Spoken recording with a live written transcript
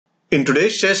In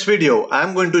today's chess video, I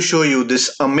am going to show you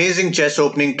this amazing chess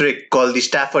opening trick called the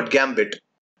Stafford Gambit.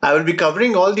 I will be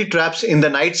covering all the traps in the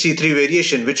knight c3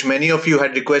 variation which many of you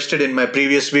had requested in my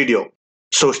previous video.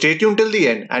 So stay tuned till the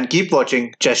end and keep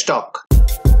watching Chess Talk.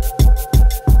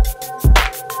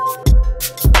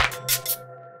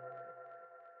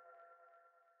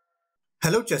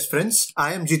 Hello chess friends,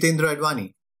 I am Jeetendra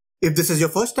Advani. If this is your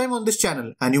first time on this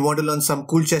channel and you want to learn some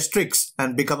cool chess tricks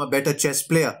and become a better chess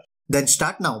player, then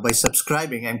start now by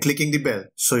subscribing and clicking the bell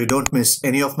so you don't miss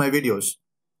any of my videos.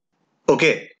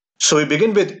 Okay, so we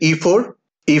begin with e4,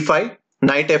 e5,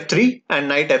 knight f3 and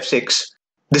knight f6.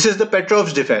 This is the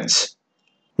Petrov's defense.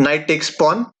 Knight takes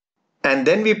pawn and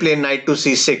then we play knight to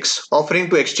c6, offering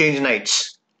to exchange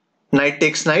knights. Knight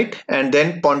takes knight and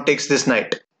then pawn takes this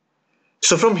knight.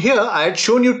 So from here I had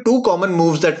shown you two common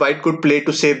moves that white could play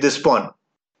to save this pawn.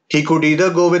 He could either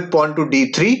go with pawn to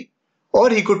d3 or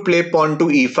he could play pawn to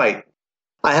e5.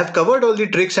 I have covered all the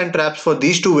tricks and traps for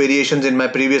these two variations in my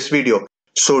previous video,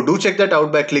 so do check that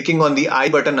out by clicking on the I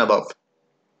button above.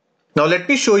 Now let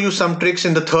me show you some tricks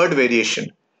in the third variation,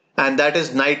 and that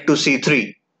is knight to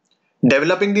c3,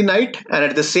 developing the knight and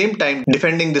at the same time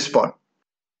defending this pawn.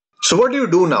 So what do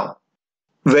you do now?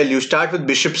 Well, you start with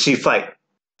bishop c5,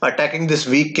 attacking this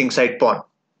weak kingside pawn.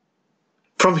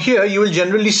 From here you will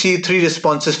generally see three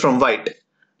responses from white,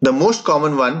 the most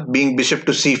common one being bishop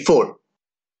to c4.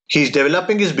 He is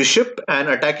developing his bishop and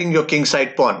attacking your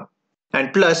kingside pawn,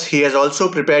 and plus he has also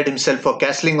prepared himself for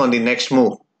castling on the next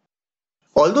move.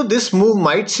 Although this move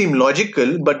might seem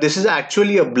logical, but this is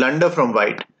actually a blunder from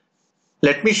white.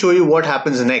 Let me show you what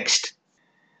happens next.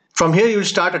 From here you will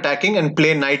start attacking and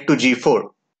play knight to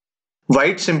g4.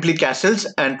 White simply castles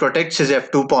and protects his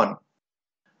f2 pawn.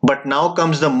 But now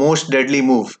comes the most deadly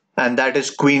move, and that is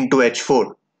queen to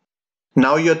h4.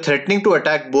 Now you are threatening to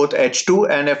attack both h2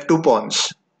 and f2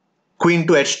 pawns. Queen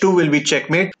to h2 will be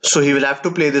checkmate, so he will have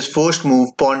to play this first move,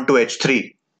 pawn to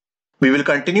h3. We will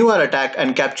continue our attack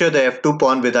and capture the f2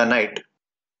 pawn with our knight.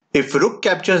 If rook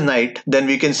captures knight, then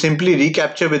we can simply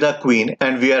recapture with our queen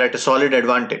and we are at a solid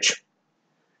advantage.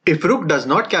 If rook does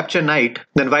not capture knight,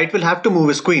 then white will have to move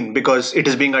his queen because it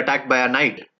is being attacked by a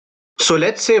knight. So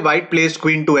let's say white plays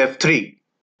queen to f3.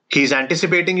 He is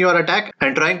anticipating your attack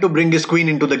and trying to bring his queen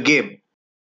into the game.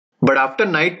 But after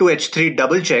knight to h3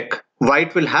 double check,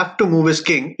 white will have to move his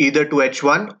king either to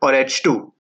h1 or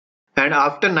h2. And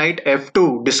after knight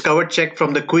f2 discovered check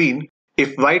from the queen,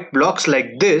 if white blocks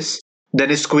like this, then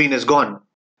his queen is gone.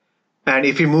 And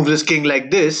if he moves his king like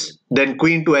this, then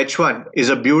queen to h1 is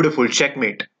a beautiful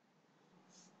checkmate.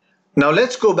 Now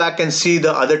let's go back and see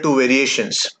the other two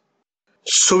variations.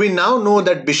 So we now know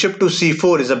that bishop to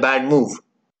c4 is a bad move.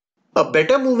 A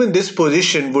better move in this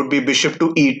position would be bishop to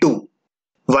e2.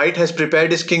 White has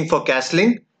prepared his king for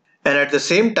castling, and at the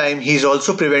same time he is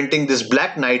also preventing this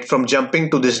black knight from jumping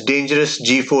to this dangerous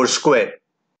g4 square.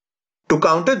 To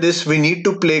counter this, we need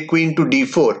to play queen to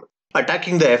d4,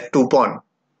 attacking the f2 pawn.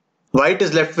 White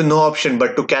is left with no option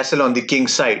but to castle on the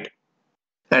king's side.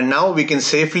 And now we can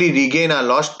safely regain our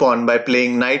lost pawn by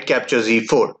playing knight captures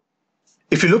e4.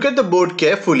 If you look at the board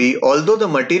carefully, although the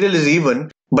material is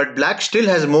even, but black still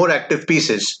has more active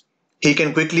pieces. He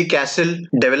can quickly castle,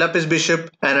 develop his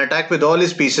bishop and attack with all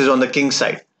his pieces on the king's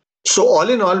side. So all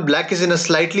in all, black is in a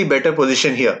slightly better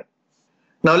position here.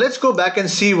 Now let's go back and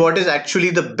see what is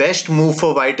actually the best move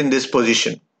for white in this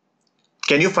position.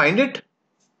 Can you find it?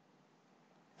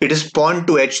 It is pawn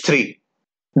to h3.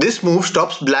 This move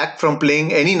stops black from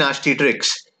playing any nasty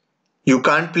tricks. You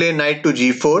can't play knight to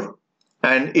g4,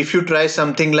 and if you try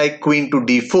something like queen to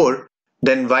d4,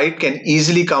 then white can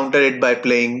easily counter it by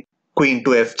playing queen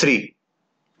to f3.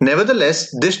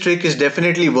 Nevertheless, this trick is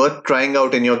definitely worth trying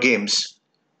out in your games.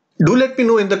 Do let me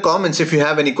know in the comments if you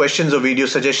have any questions or video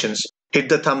suggestions. Hit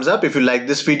the thumbs up if you like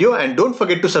this video and don't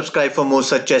forget to subscribe for more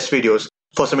such chess videos.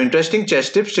 For some interesting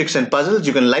chess tips, tricks and puzzles,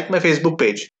 you can like my Facebook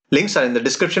page. Links are in the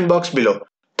description box below.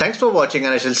 Thanks for watching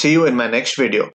and I shall see you in my next video.